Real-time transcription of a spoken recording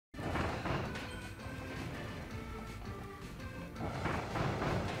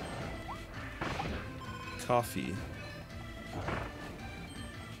coffee.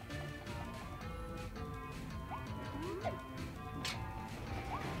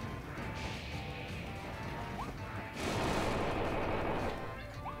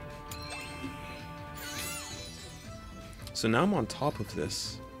 So now I'm on top of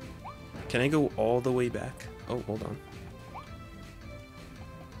this. Can I go all the way back? Oh, hold on.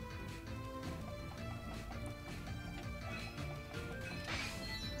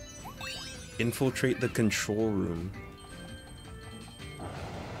 Infiltrate the control room.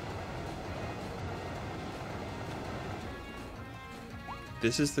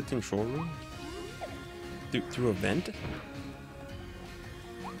 This is the control room? Through a vent?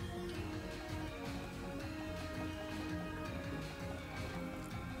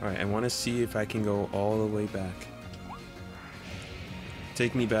 Alright, I want to see if I can go all the way back.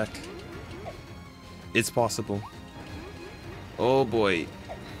 Take me back. It's possible. Oh boy.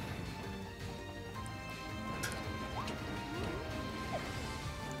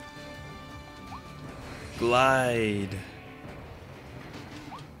 Glide.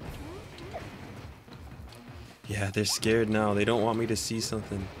 Yeah, they're scared now. They don't want me to see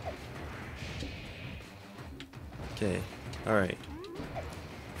something. Okay, alright.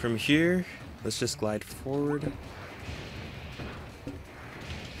 From here, let's just glide forward.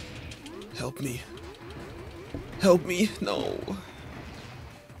 Help me. Help me. No.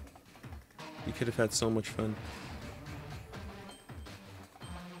 We could have had so much fun.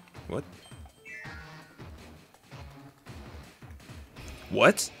 What?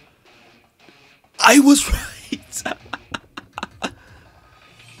 What? I was right.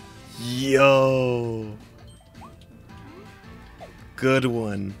 Yo. Good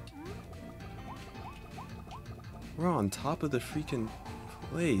one. We're on top of the freaking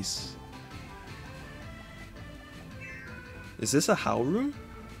place. Is this a howl room?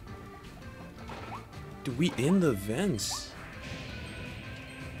 Dude, we in the vents.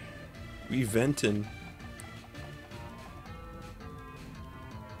 We venting.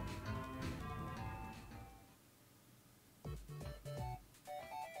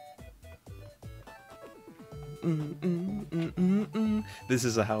 This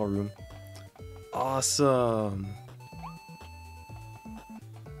is a howl room. Awesome.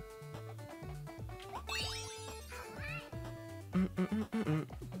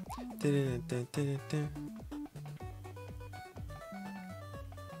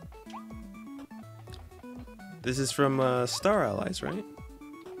 This is from Star Allies, right?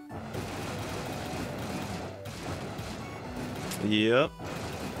 Yep.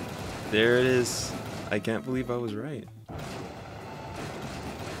 There it is. I can't believe I was right.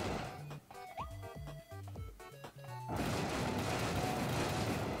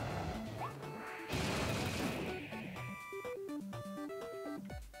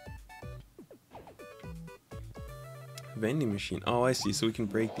 Vending machine. Oh, I see. So we can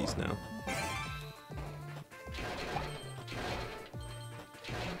break these now.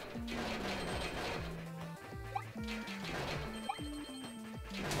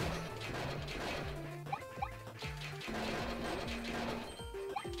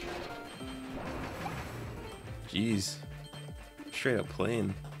 Jeez. Straight up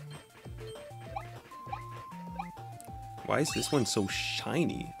playing. Why is this one so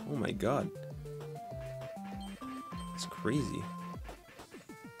shiny? Oh my god. It's crazy.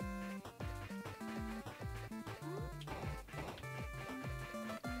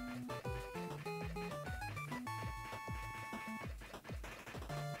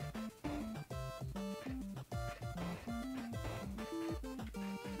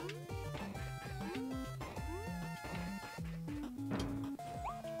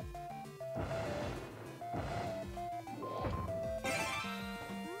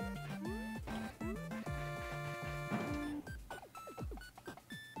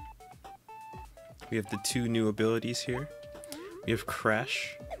 We have the two new abilities here. We have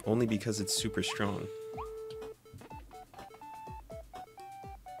Crash, only because it's super strong.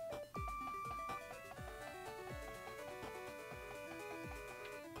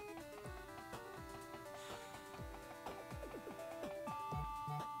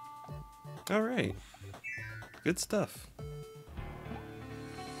 Alright. Good stuff.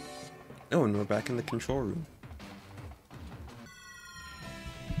 Oh, and we're back in the control room.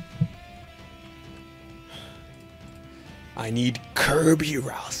 I need Kirby,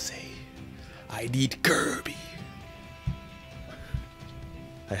 Rousey. I need Kirby.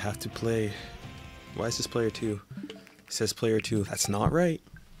 I have to play. Why is this player 2? It says player 2. That's not right.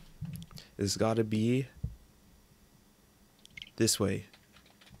 It's gotta be this way.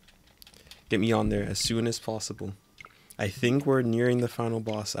 Get me on there as soon as possible. I think we're nearing the final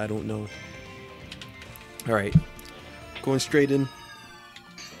boss. I don't know. Alright. Going straight in.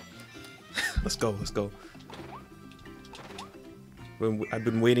 Let's go, let's go. I've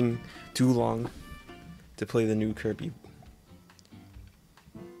been waiting too long to play the new Kirby.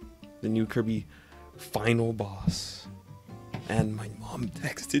 The new Kirby final boss. And my mom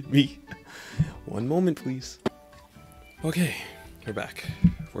texted me. One moment, please. Okay, we're back.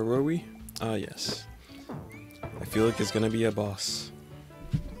 Where were we? Yes. I feel like it's gonna be a boss.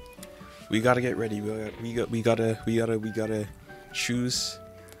 We gotta get ready. We gotta choose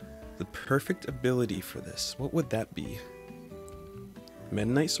the perfect ability for this. What would that be? Meta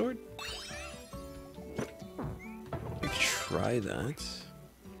Knight Sword? We could try that.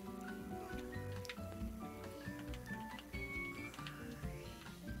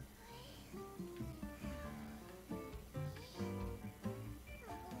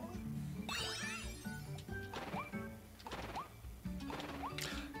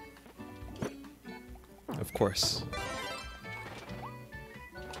 Of course.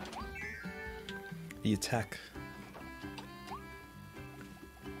 The attack.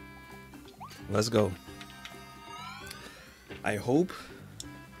 Let's go. I hope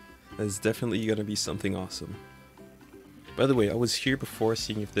there's definitely gonna be something awesome. By the way, I was here before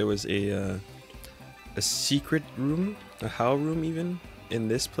seeing if there was a secret room, a how room even, in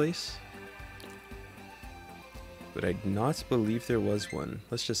this place. But I do not believe there was one.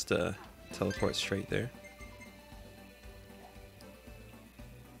 Let's just teleport straight there.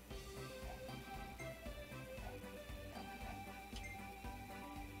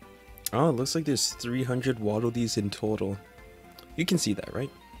 Oh, it looks like there's 300 Waddle Dees in total. You can see that, right?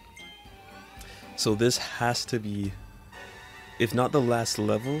 So this has to be, if not the last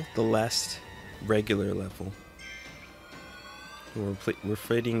level, the last regular level. We're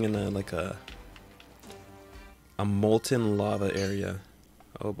fighting in a molten lava area.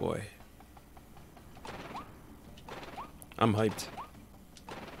 Oh boy. I'm hyped.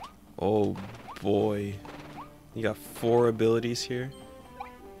 Oh boy. You got 4 abilities here.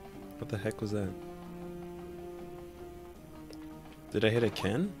 What the heck was that? Did I hit a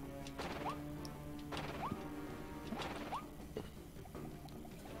can?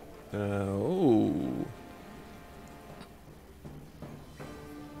 Oh.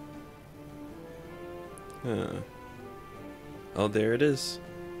 Huh. Oh, there it is.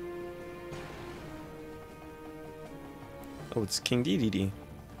 Oh, it's King Dedede.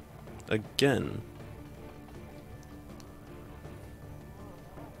 Again.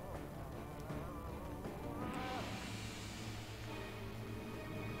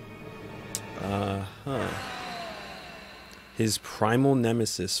 Uh-huh. His primal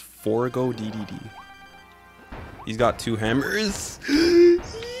nemesis, Forgo Dedede. He's got 2 hammers.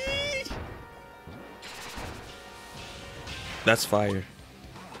 That's fire.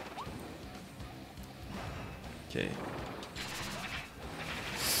 Okay.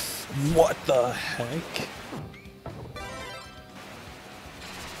 What the heck?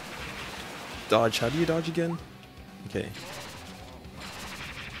 Dodge. How do you dodge again? Okay.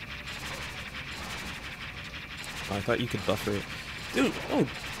 Oh, I thought you could buffer it. Dude, oh,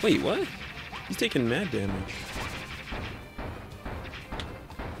 wait, what? He's taking mad damage.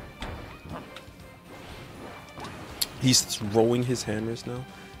 He's throwing his hammers now.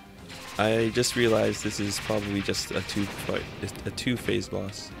 I just realized this is probably just a two-phase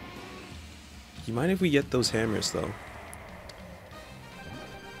boss. You mind if we get those hammers though?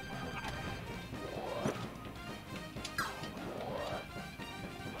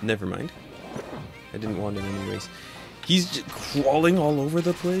 Never mind. I didn't want it anyways. He's just crawling all over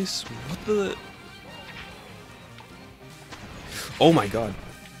the place. What the? Oh my god.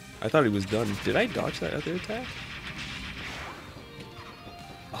 I thought he was done. Did I dodge that other attack?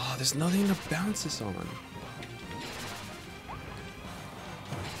 Oh, there's nothing to bounce this on.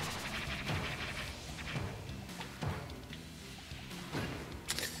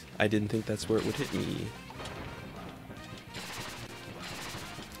 I didn't think that's where it would hit me.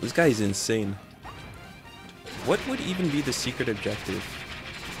 This guy is insane. What would even be the secret objective?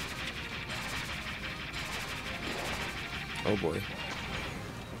 Oh boy.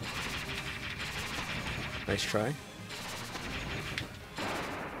 Nice try.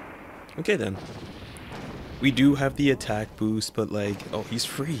 Okay then. We do have the attack boost, but like, oh, he's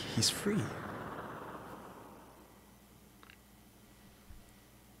free. He's free.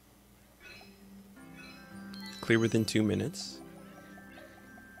 Clear within 2 minutes.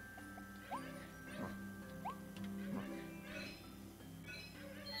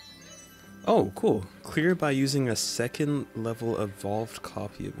 Oh, cool. Clear by using a 2nd level evolved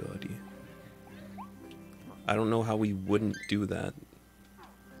copy ability. I don't know how we wouldn't do that.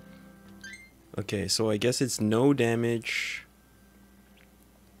 Okay, so I guess it's no damage.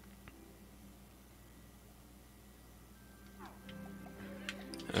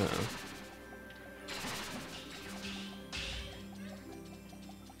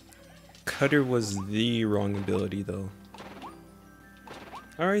 Cutter was the wrong ability, though.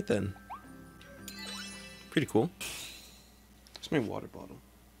 Alright then. Pretty cool. Where's my water bottle?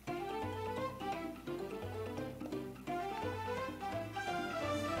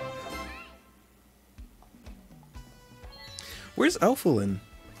 Where's Alphalin?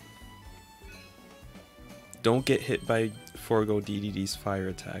 Don't get hit by Forgo DDD's fire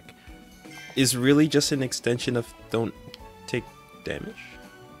attack. Is really just an extension of don't take damage?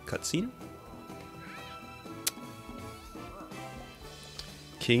 Cutscene?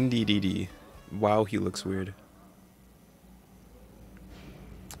 King DDD. Wow, he looks weird.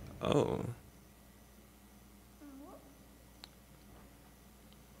 Oh.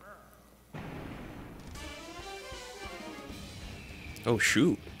 Oh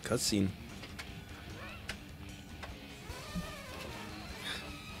shoot, cutscene.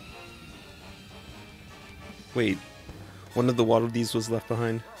 Wait, one of the Waddle Dees was left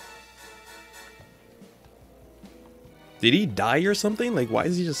behind. Did he die or something? Like, why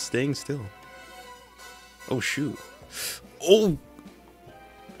is he just staying still? Oh shoot. Oh!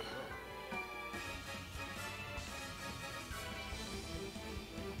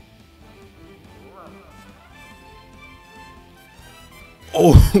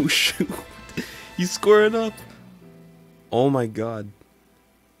 Oh shoot! He's scoring up! Oh my god.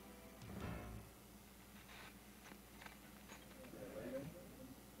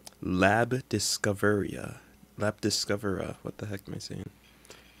 Lab Discoveria. Lab Discovera. What the heck am I saying?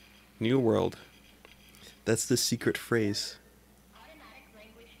 New world. That's the secret phrase. Automatic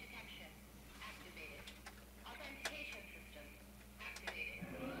language detection activated. Authentication system activated.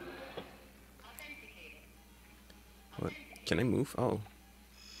 Authenticating. What? Can I move? Oh.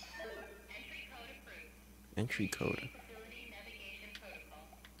 Entry code approved. Entry code. Facility navigation protocol.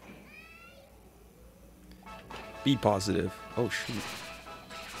 Be positive. Oh shoot.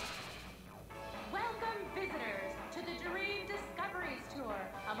 Welcome visitors to the Dream Discoveries tour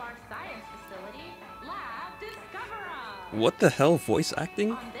of our science facility, Lab Discovera. What the hell? Voice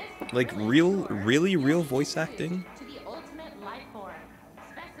acting? On this Like thrilling tour, really you'll real be voice introduced acting? to the ultimate life form,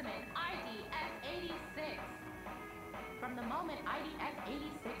 specimen IDF-86. From the moment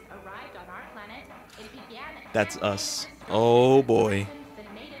IDF-86 arrived on our planet, it began. That's us. Oh boy.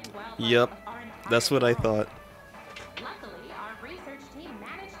 Yep. That's what I thought. Luckily, our research team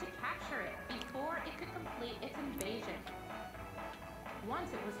managed to capture it before it could complete its invasion.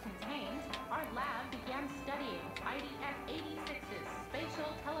 Once it was contained, our lab began studying IDF-86's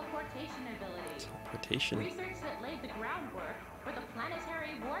spatial teleportation ability. Rotation. Research that laid the groundwork for the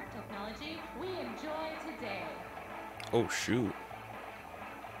planetary warp technology we enjoy today. Oh shoot.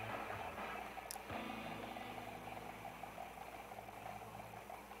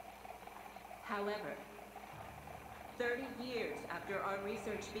 However, 30 years after our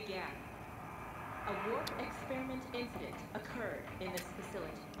research began, a warp experiment incident occurred in this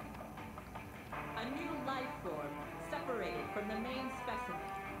facility. A new life form separated from the main specimen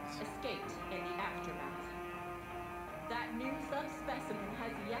escaped in the aftermath. That new subspecimen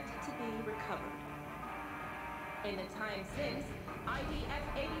has yet to be recovered. In the time since,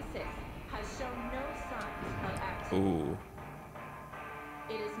 IDF-86 has shown no signs of activity. Ooh.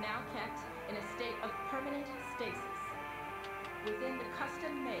 It is now kept in a state of permanent stasis within the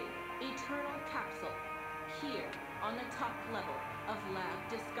custom-made eternal capsule here on the top level of Lab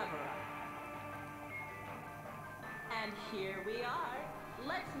Discovera. And here we are.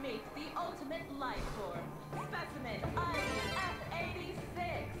 Let's meet the ultimate life form, specimen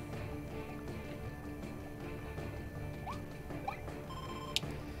IDF-86.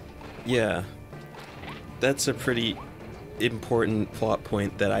 Yeah. That's a pretty important plot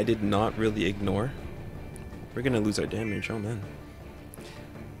point that I did not really ignore. We're gonna lose our damage, oh man.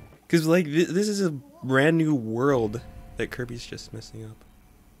 Cause like this is a brand new world that Kirby's just messing up.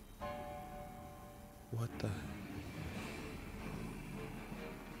 What the?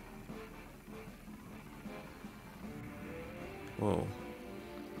 Whoa.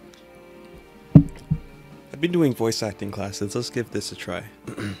 I've been doing voice acting classes. Let's give this a try.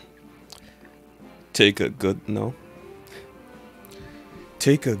 Take a good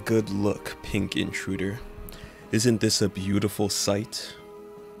look, pink intruder. Isn't this a beautiful sight?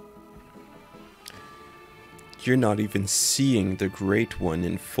 You're not even seeing the Great One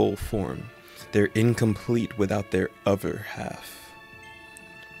in full form. They're incomplete without their other half.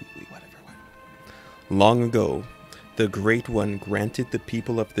 Whatever. Long ago, the Great One granted the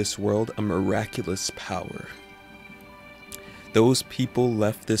people of this world a miraculous power. Those people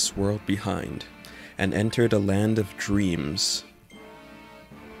left this world behind and entered a land of dreams.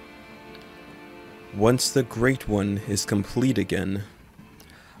 Once the Great One is complete again,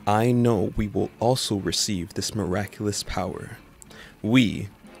 I know we will also receive this miraculous power. We,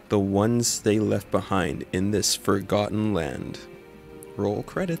 the ones they left behind in this forgotten land. Roll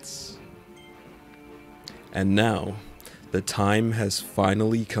credits. And now, the time has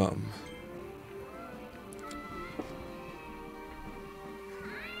finally come.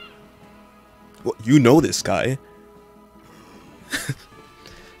 Well, you know this guy.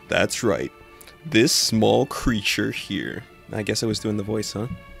 That's right. This small creature here. I guess I was doing the voice, huh?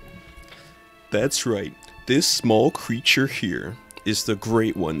 That's right. This small creature here is the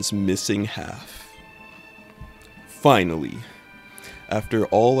Great One's missing half. Finally, after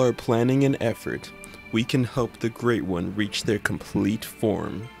all our planning and effort, we can help the Great One reach their complete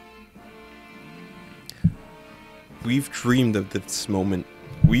form. We've dreamed of this moment.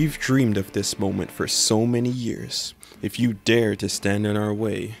 We've dreamed of this moment for so many years. If you dare to stand in our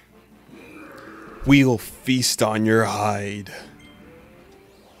way, we'll feast on your hide.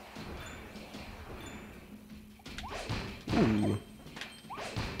 Ooh.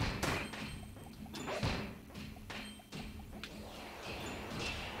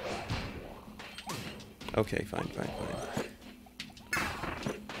 Okay, fine.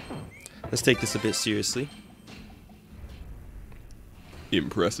 Let's take this a bit seriously.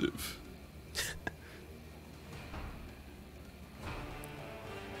 Impressive.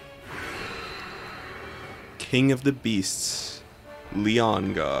 King of the Beasts,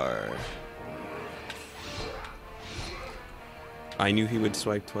 Leongar. I knew he would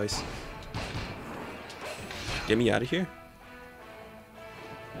swipe twice. Get me out of here.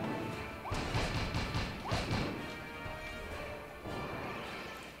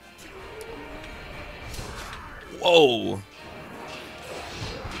 Whoa!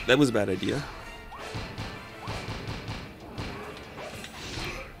 That was a bad idea.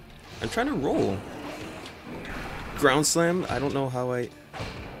 I'm trying to roll. Ground slam? I don't know how I...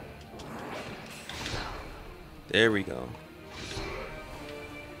 There we go.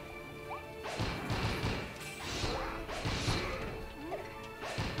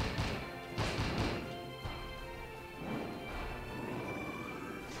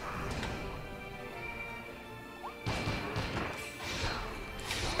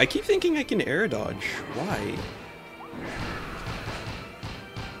 I keep thinking I can air dodge. Why?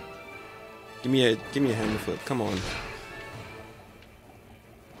 Give me a hammer flip. Come on.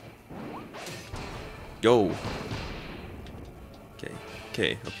 Go.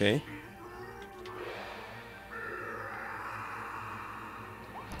 Okay.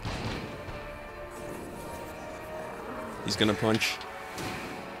 He's gonna punch.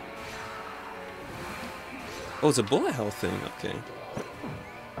 Oh, it's a bullet hell thing. Okay.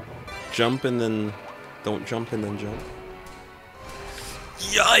 Jump and then... Don't jump and then jump.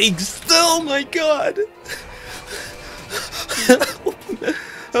 Yikes! Oh my god!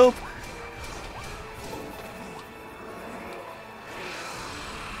 Help!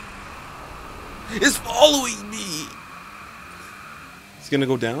 It's following me! It's gonna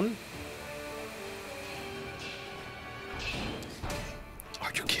go down?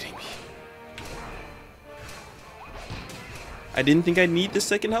 Are you kidding me? I didn't think I'd need the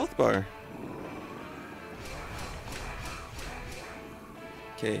second health bar.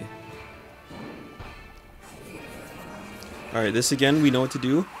 Okay. Alright, this again, we know what to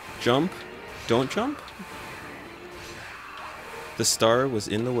do. Jump. Don't jump. The star was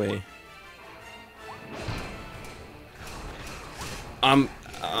in the way.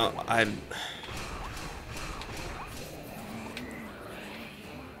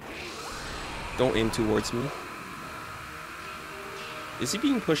 Don't aim towards me. Is he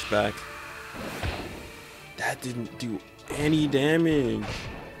being pushed back? That didn't do any damage.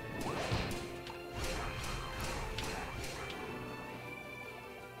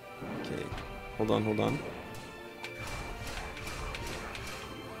 Okay, hold on.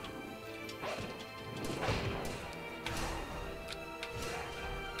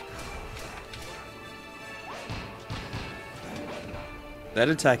 That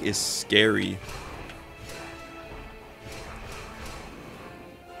attack is scary.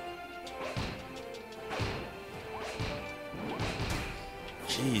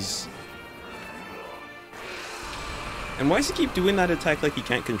 Jeez. And why does he keep doing that attack like he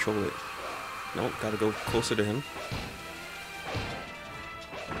can't control it? Nope, gotta go closer to him.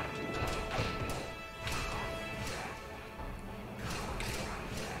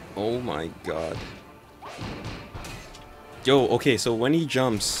 Oh my god. Yo, okay, so when he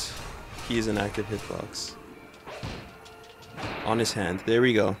jumps, he is an active hitbox. On his hand. There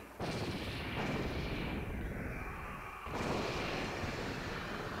we go.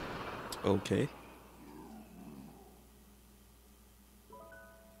 Okay.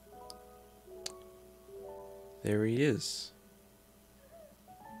 There he is.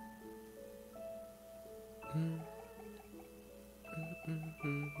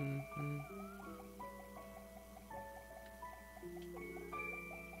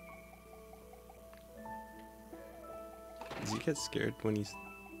 Does he get scared when he's...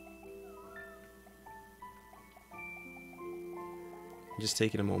 Just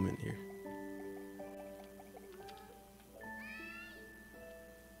taking a moment here.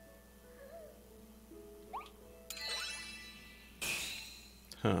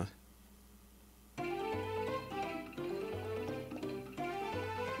 Huh.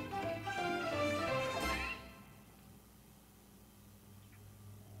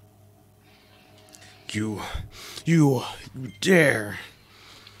 You dare.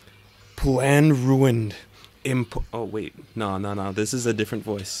 Plan ruined. Oh, wait. No. This is a different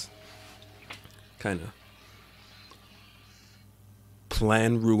voice. Kinda.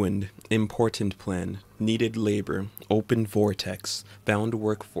 Plan ruined. Important plan. Needed labor. Open vortex. Bound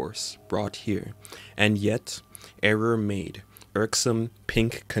workforce. Brought here. And yet, error made. Irksome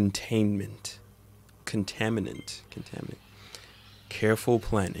pink containment. Contaminant. Careful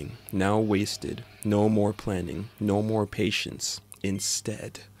planning. Now wasted. No more planning. No more patience.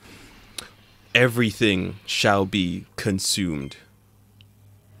 Instead, everything shall be consumed.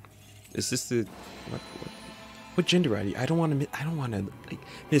 Is this the what gender are you? I don't want to like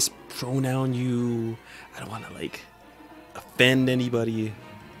mispronoun you. I don't want to like offend anybody.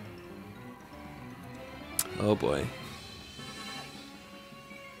 Oh boy.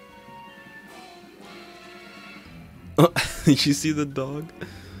 Oh, did you see the dog?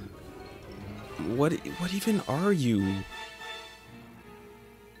 What even are you?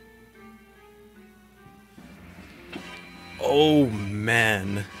 Oh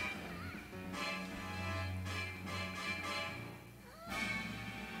man.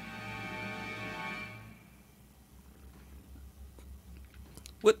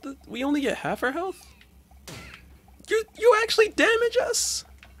 What the? We only get half our health? You actually damage us?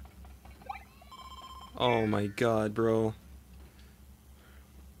 Oh my god, bro.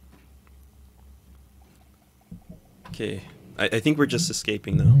 Okay. I think we're just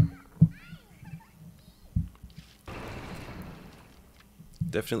escaping now.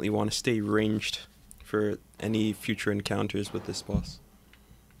 Definitely want to stay ranged for any future encounters with this boss.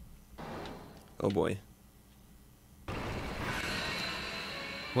 Oh boy.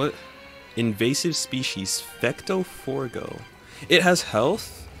 What? Invasive species, Fecto Forgo. It has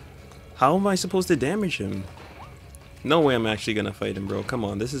health? How am I supposed to damage him? No way I'm actually gonna fight him, bro. Come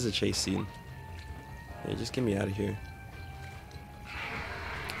on, this is a chase scene. Hey, just get me out of here.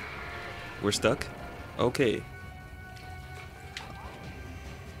 We're stuck? Okay.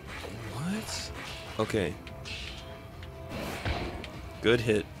 What? Okay. Good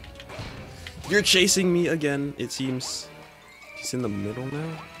hit. You're chasing me again, it seems. He's in the middle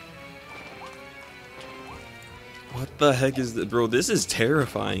now? What the heck is this? Bro, this is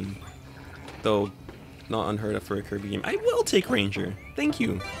terrifying. Though, not unheard of for a Kirby game. I will take Ranger. Thank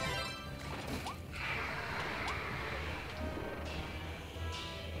you.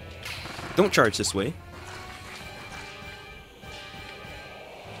 Don't charge this way.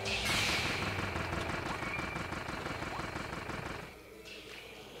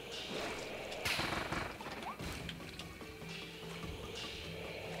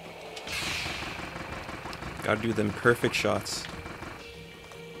 Gotta do them perfect shots.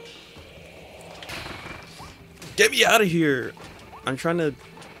 Get me out of here! I'm trying to...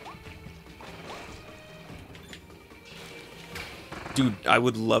 Dude, I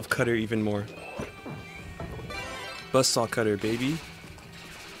would love Cutter even more. Buzzsaw Cutter, baby.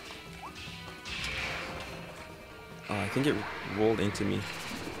 Oh, I think it rolled into me.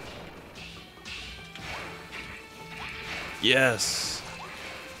 Yes!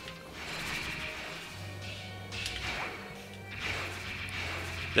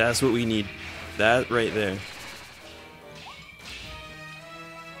 That's what we need. That right there.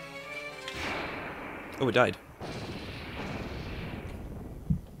 Oh, it died.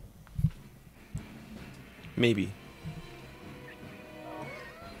 Maybe.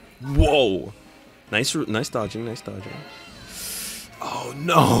 Whoa! Nice dodging, nice dodging. Oh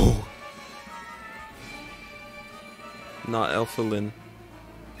no! Not Elfilin.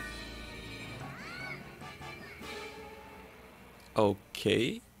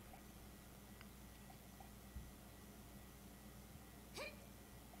 Okay.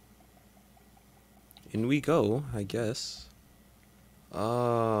 In we go, I guess.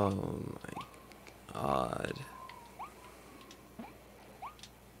 Oh my god.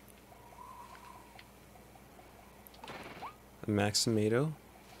 A Maximato.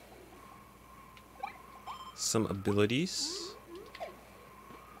 Some abilities.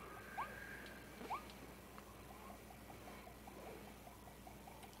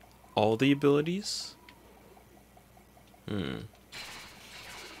 All the abilities?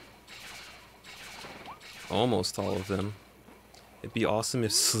 Almost all of them. It'd be awesome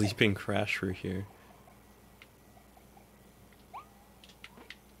if Sleeping Crash were here.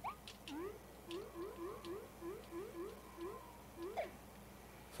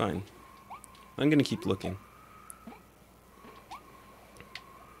 Fine. I'm gonna keep looking.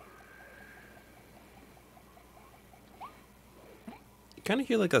 You kind of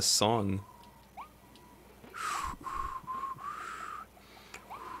hear like a song.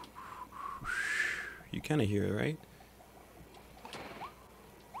 You kind of hear it, right?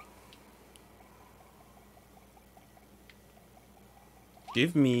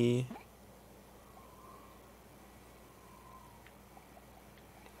 Give me...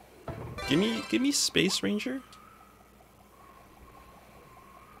 Give me Space Ranger.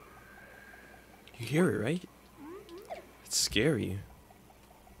 You hear it, right? It's scary.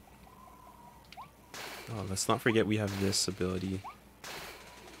 Oh, let's not forget we have this ability.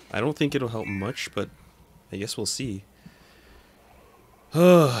 I don't think it'll help much, but I guess we'll see.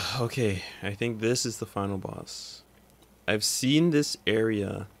 Okay, I think this is the final boss. I've seen this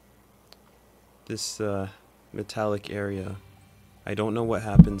area. This metallic area. I don't know what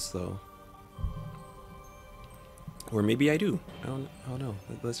happens though. Or maybe I do. I don't know.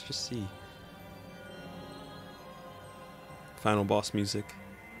 Let's just see. Final boss music.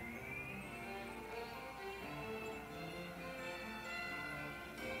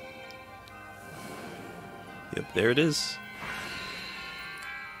 Yep, there it is.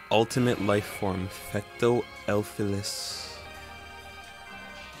 Ultimate life form, Fecto Elfilis.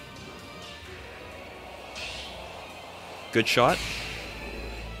 Good shot?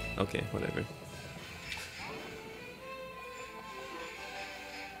 Okay, whatever.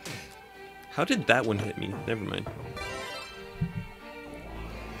 How did that one hit me? Never mind.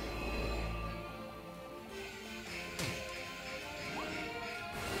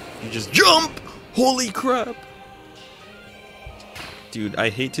 You just jump! Holy crap! Dude, I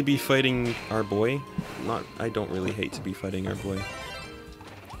hate to be fighting our boy. I don't really hate to be fighting our boy.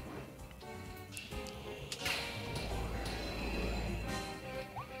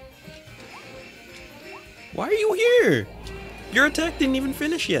 Why are you here? Your attack didn't even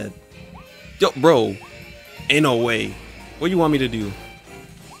finish yet. Yo, bro. Ain't no way. What do you want me to do?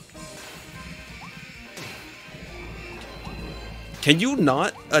 Can you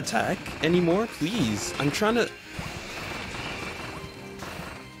not attack anymore, please? I'm trying to...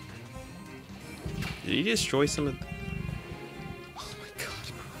 Did he destroy some of... Oh my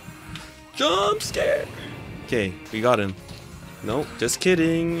god. Jump scare! Okay, we got him. Nope, just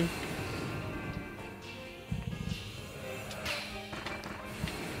kidding.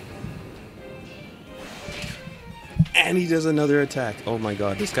 And he does another attack. Oh my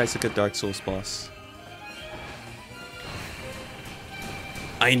god, this guy's like a Dark Souls boss.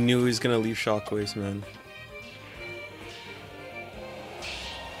 I knew he was gonna leave shockwaves, man.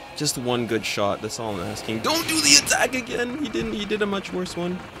 Just one good shot, that's all I'm asking. Don't do the attack again! He didn't, he did a much worse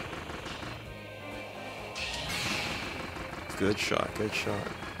one. Good shot, good shot.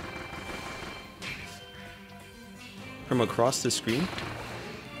 From across the screen?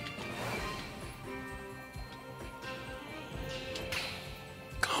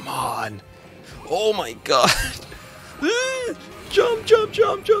 Come on! Oh my god! Jump, jump,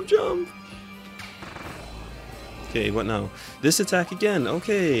 jump, jump, jump! Okay, what now? This attack again,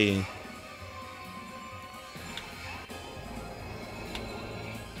 okay.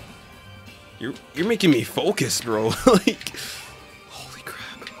 You're making me focus, bro. Like, holy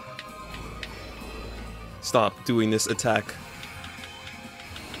crap. Stop doing this attack.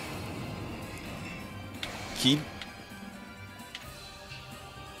 Keep...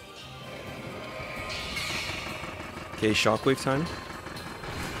 Okay, shockwave time.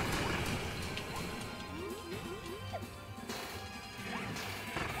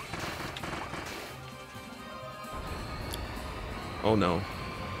 Oh no.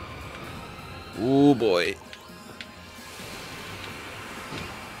 Oh boy.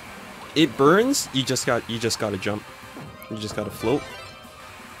 It burns. You just gotta jump. You just gotta float.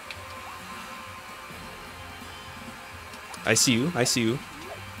 I see you. I see you.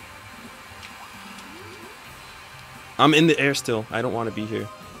 I'm in the air still. I don't want to be here.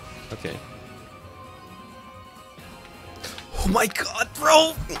 Okay. Oh my god,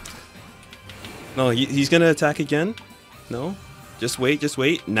 bro! No, he's gonna attack again. No? Just wait, just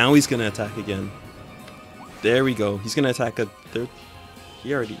wait. Now he's gonna attack again. There we go. He's gonna attack a third.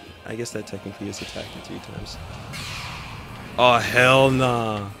 He already... I guess that technically is attacking 3 times. Oh, hell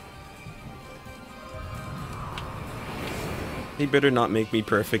nah. He better not make me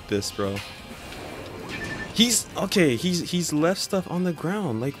perfect this, bro. He's... Okay, he's left stuff on the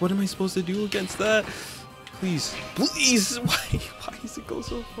ground. Like, what am I supposed to do against that? Please. Please! Why does it go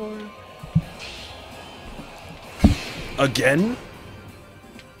so far? Again?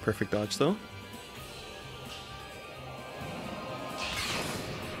 Perfect dodge, though.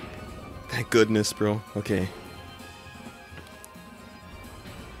 Thank goodness, bro. Okay.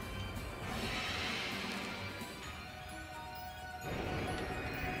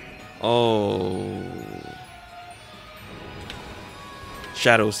 Oh.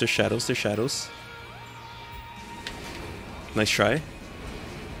 Shadows, there's shadows, there's shadows. Nice try.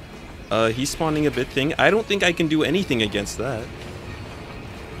 He's spawning a bit thing. I don't think I can do anything against that.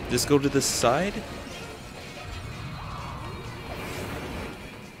 Just go to the side.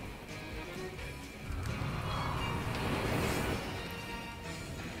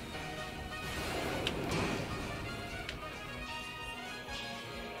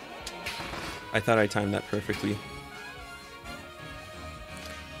 I thought I timed that perfectly.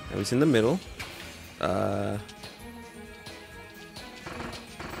 I was in the middle.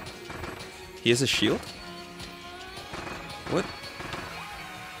 He has a shield? What?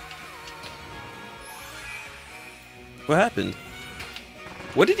 What happened?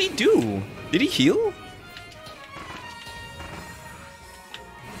 What did he do? Did he heal?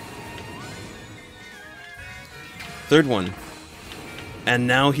 Third one. And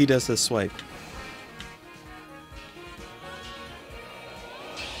now he does a swipe.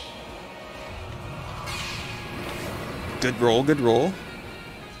 Good roll, good roll.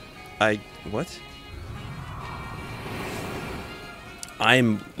 What?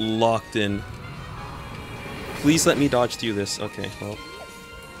 I'm locked in. Please let me dodge through this. Okay, well.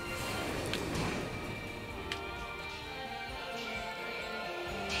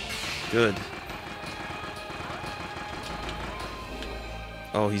 Good.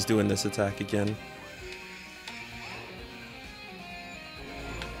 Oh, he's doing this attack again.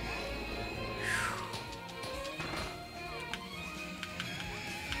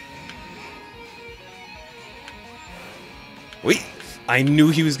 Wait, I knew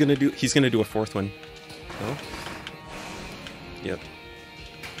he was gonna do. He's gonna do a 4th one. No. Yep.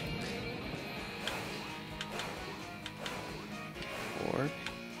 Four.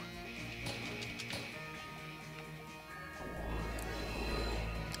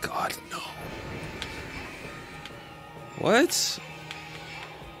 God no. What?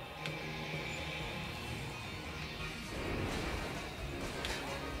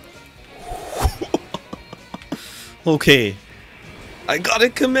 Okay. I gotta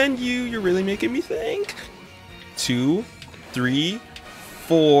commend you. You're really making me think. 2, 3,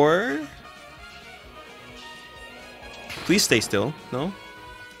 4. Please stay still. No?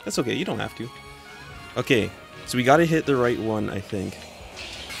 That's okay. You don't have to. Okay. So we gotta hit the right one, I think.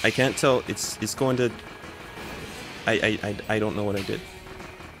 I can't tell. It's going to... I don't know what I did.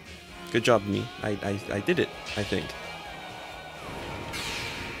 Good job, me. I did it, I think.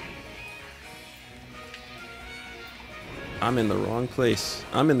 I'm in the wrong place.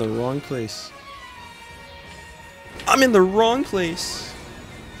 I'm in the wrong place. I'm in the wrong place.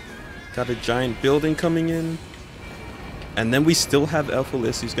 Got a giant building coming in. And then we still have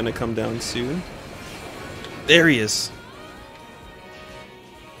Elfilis who's gonna come down soon. There he is.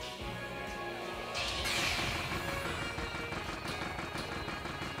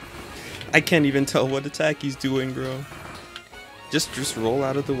 I can't even tell what attack he's doing, bro. Just roll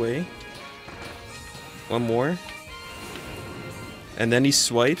out of the way. One more. And then he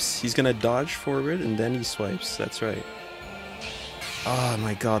swipes. He's gonna dodge forward and then he swipes. That's right. Oh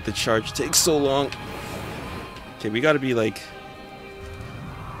my god, the charge takes so long. Okay, we gotta be like...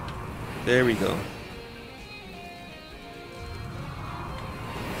 There we go.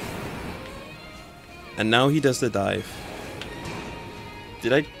 And now he does the dive.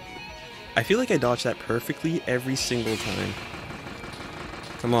 Did I... I feel like I dodged that perfectly every single time.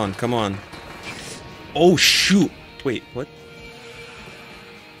 Come on, come on. Oh shoot! Wait, what?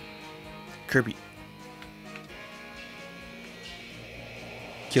 Kirby.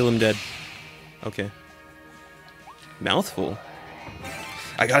 Kill him dead. Okay. Mouthful.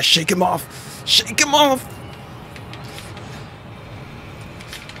 I gotta shake him off! Shake him off!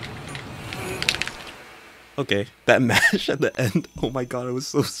 Okay, that mash at the end. Oh my god, I was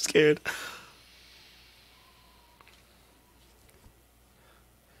so scared.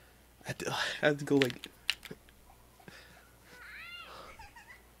 had to go like...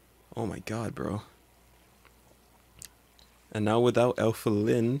 Oh my god, bro. And now without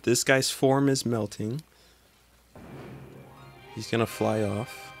Elfilin, this guy's form is melting. He's gonna fly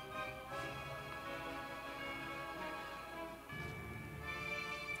off.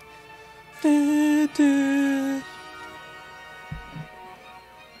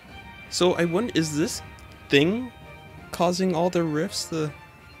 So I wonder, is this thing causing all the rifts?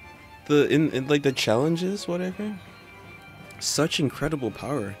 In like the challenges, whatever? Such incredible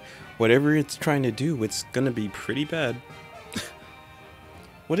power. Whatever it's trying to do, it's gonna be pretty bad.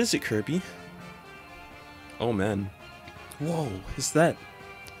 What is it, Kirby? Oh man. Whoa, is that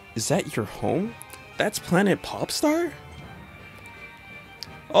your home? That's Planet Popstar?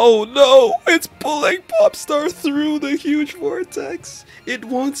 Oh no! It's pulling Popstar through the huge vortex! It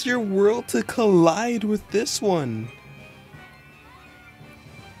wants your world to collide with this one!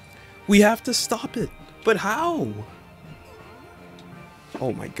 We have to stop it! But how?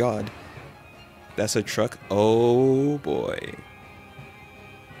 Oh my god. That's a truck? Oh boy.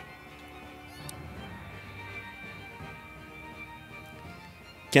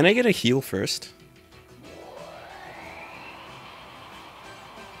 Can I get a heal first?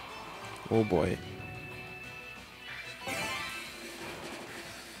 Oh boy.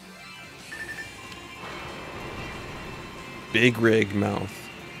 Big rig mouth.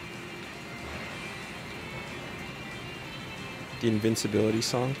 The invincibility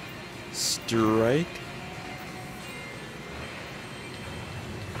song. Strike.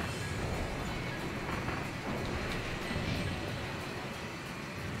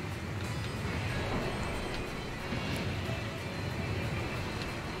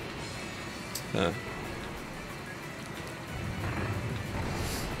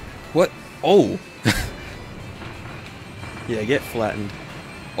 What? Oh! Yeah, get flattened.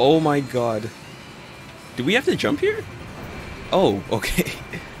 Oh my god. Do we have to jump here? Oh, okay.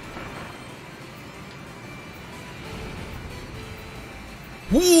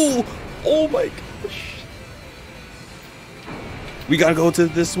 Whoa! Oh my gosh. We gotta go to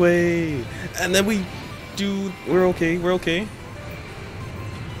this way. And then we do... We're okay, we're okay.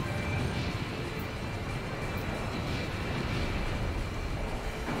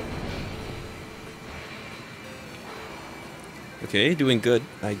 Okay, doing good,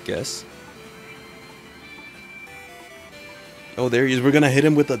 I guess. Oh, there he is. We're gonna hit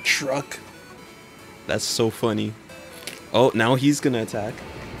him with a truck. That's so funny. Oh, now he's gonna attack.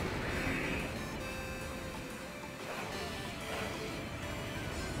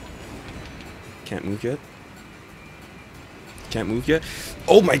 Can't move yet. Can't move yet.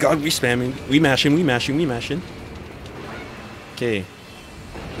 Oh my god, we spamming. We mashing, we mashing, we mashing. Okay.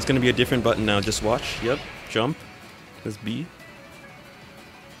 It's gonna be a different button now. Just watch. Yep. Jump. That's B.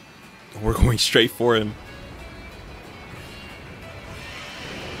 We're going straight for him.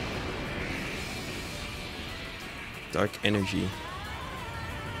 Dark energy.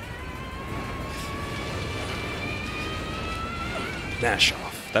 Mash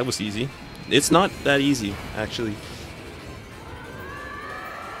off. That was easy. It's not that easy, actually.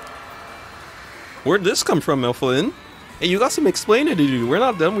 Where'd this come from, Elfilin? Hey, you got some explaining to do. We're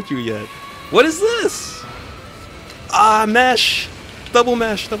not done with you yet. What is this? Ah, mash! Double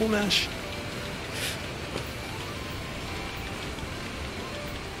mash, double mash.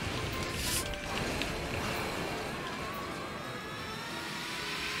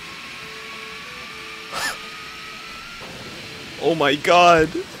 Oh my god.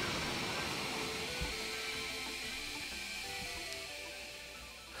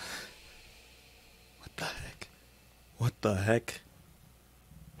 What the heck? What the heck?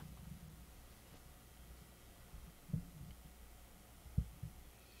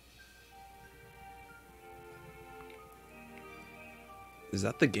 Is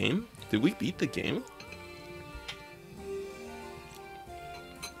that the game? Did we beat the game?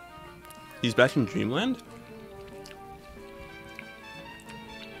 He's back in Dreamland?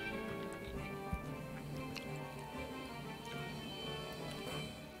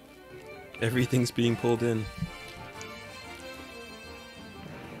 Everything's being pulled in.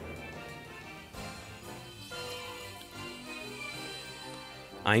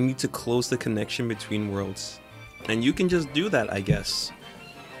 I need to close the connection between worlds. And you can just do that, I guess.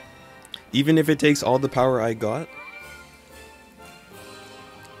 Even if it takes all the power I got.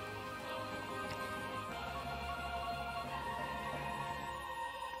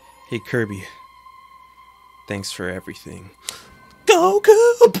 Hey Kirby. Thanks for everything. Goku!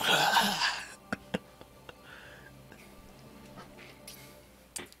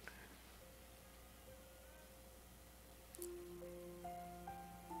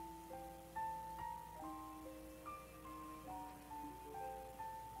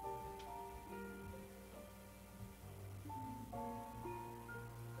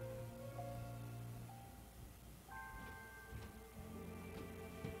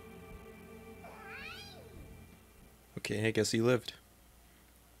 Okay, I guess he lived.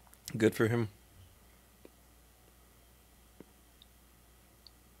 Good for him.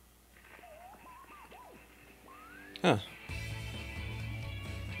 Huh.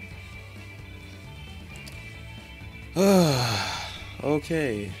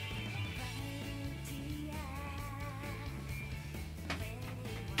 Okay.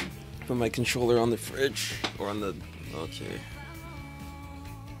 Put my controller on the fridge or on the. Okay.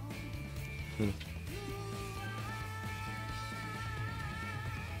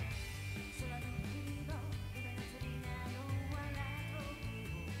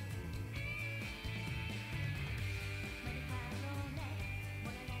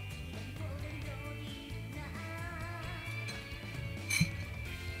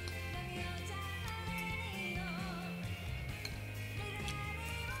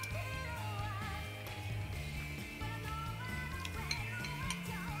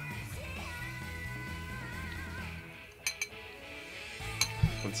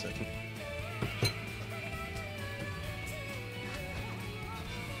 One second.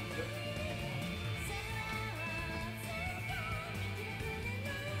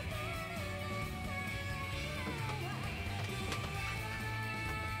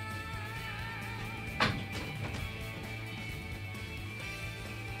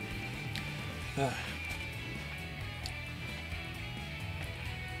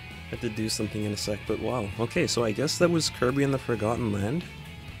 Have to do something in a sec, but wow. Okay, so I guess that was Kirby and the Forgotten Land.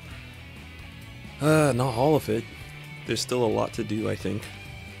 Not all of it. There's still a lot to do, I think.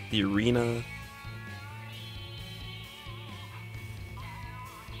 The arena.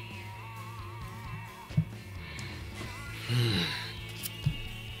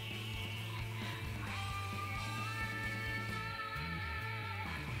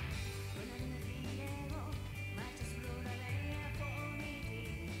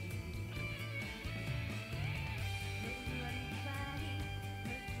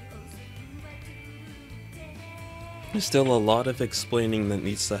 There's still a lot of explaining that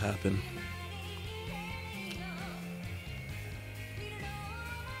needs to happen.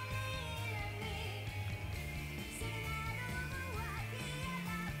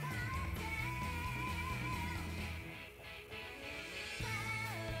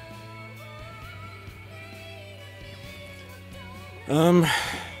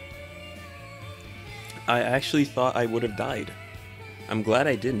 I actually thought I would have died. I'm glad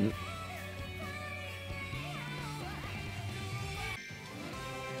I didn't.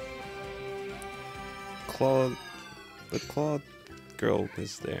 The Claw girl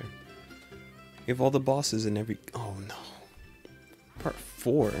is there. We have all the bosses in every. Oh no. Part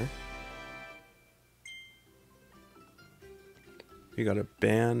 4. We got a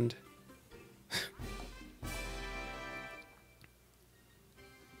band.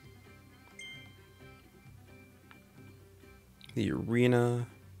 The arena.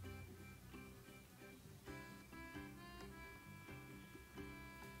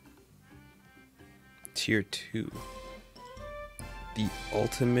 Tier 2. The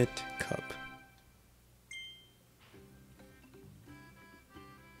Ultimate Cup.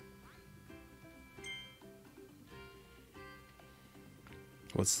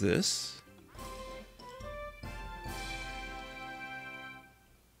 What's this?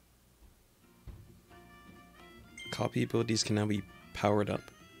 Copy abilities can now be powered up.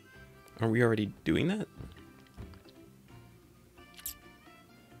 Are we already doing that?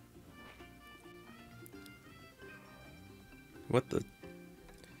 What the?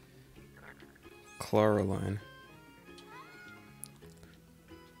 Claraline.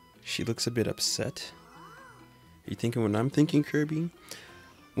 She looks a bit upset. Are you thinking what I'm thinking, Kirby?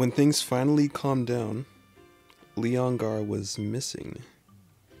 When things finally calmed down, Leongar was missing.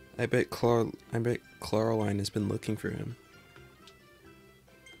 I bet Claraline has been looking for him.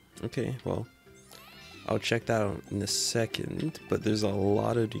 Okay, well, I'll check that out in a second, but there's a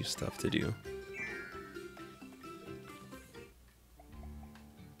lot of new stuff to do.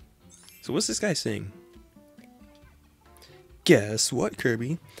 So what's this guy saying? Guess what,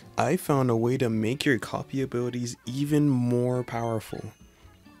 Kirby? I found a way to make your copy abilities even more powerful.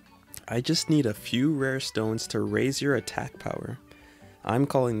 I just need a few rare stones to raise your attack power. I'm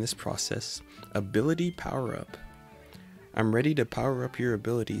calling this process Ability Power Up. I'm ready to power up your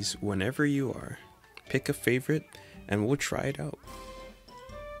abilities whenever you are. Pick a favorite and we'll try it out.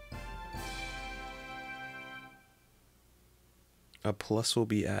 A plus will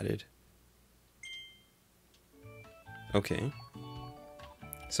be added. Okay.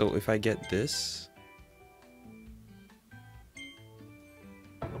 So if I get this,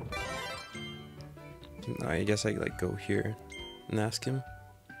 I guess I like go here and ask him.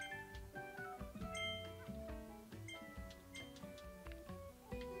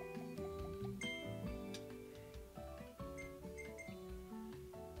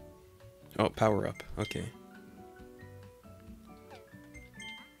 Oh, power up. Okay.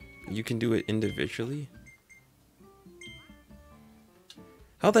 You can do it individually?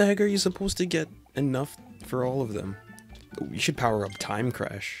 How the heck are you supposed to get enough for all of them? You should power up Time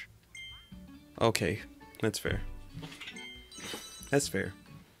Crash. Okay, that's fair. That's fair.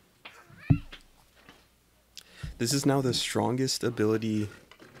 This is now the strongest ability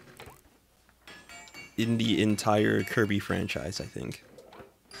in the entire Kirby franchise, I think.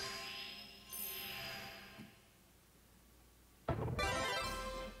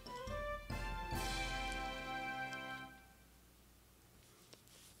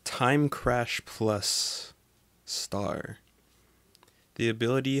 Time Crash Plus Star. The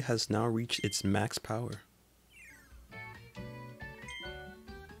ability has now reached its max power.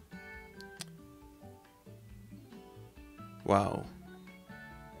 Wow.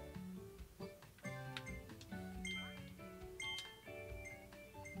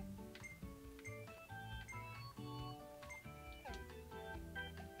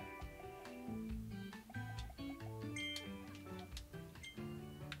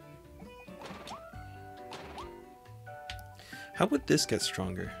 How would this get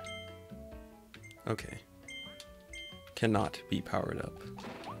stronger? Okay. Cannot be powered up.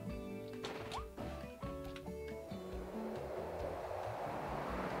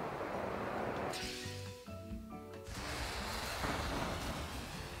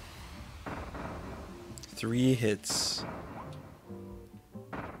 Three hits.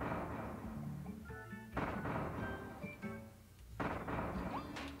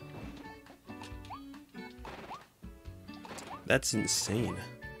 That's insane.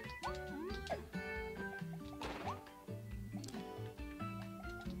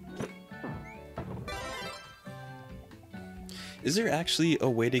 Is there actually a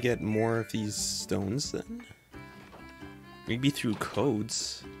way to get more of these stones then? Maybe through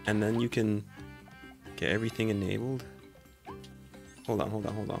codes, and then you can get everything enabled? Hold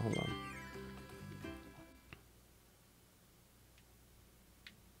on.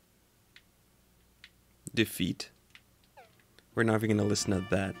 Defeat. We're not even gonna listen to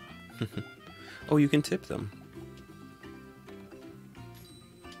that. Oh, you can tip them.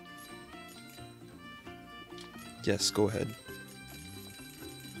 Yes, go ahead.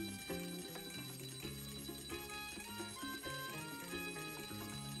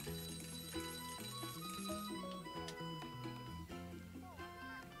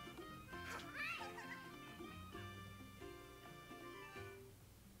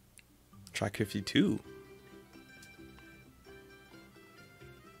 Track 52.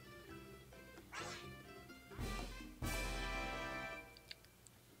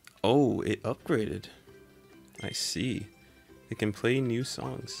 Oh, it upgraded. I see. It can play new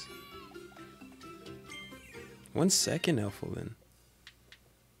songs. 1 second, Elfilin.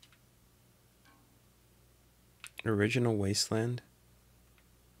 Original Wasteland.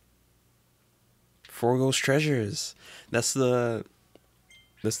 Forgo's Treasures. That's the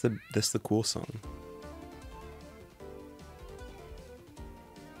cool song.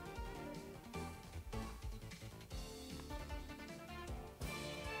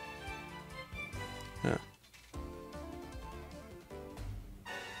 Huh.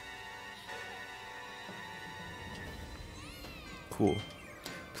 Cool.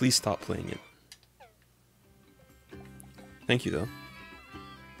 Please stop playing it. Thank you, though.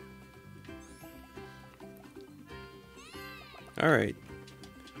 Alright.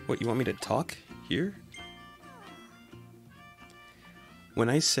 What, you want me to talk here? When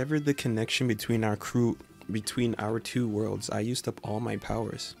I severed the connection between our two worlds, I used up all my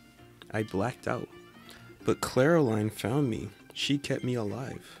powers. I blacked out. But Caroline found me. She kept me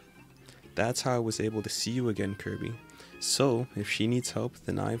alive. That's how I was able to see you again, Kirby. So, if she needs help,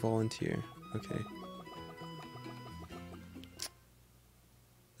 then I volunteer. Okay.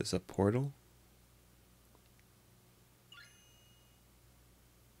 There's a portal?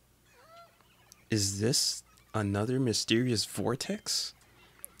 Is this another mysterious vortex?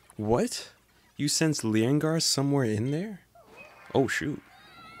 What? You sense Leongar somewhere in there? Oh, shoot.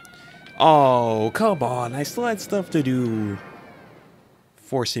 Oh, come on. I still had stuff to do.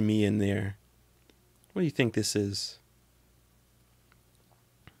 Forcing me in there. What do you think this is?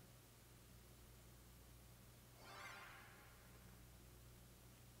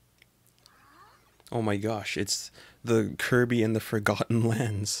 Oh my gosh, it's the Kirby and the Forgotten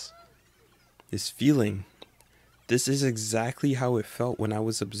Lands. This feeling. This is exactly how it felt when I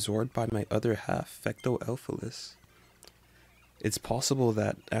was absorbed by my other half, Fecto Elfilis. It's possible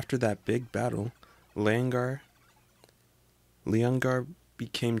that after that big battle, Leongar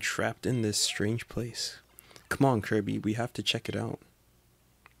became trapped in this strange place. Come on, Kirby, we have to check it out.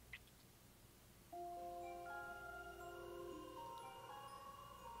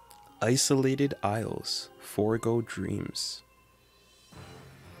 Isolated Isles. Forego Dreams.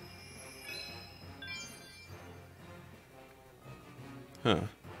 Huh.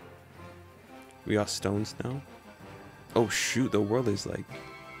 We got stones now? Oh shoot, the world is like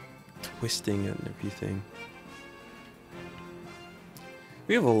twisting and everything.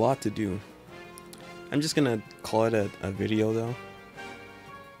 We have a lot to do. I'm just gonna call it a video though.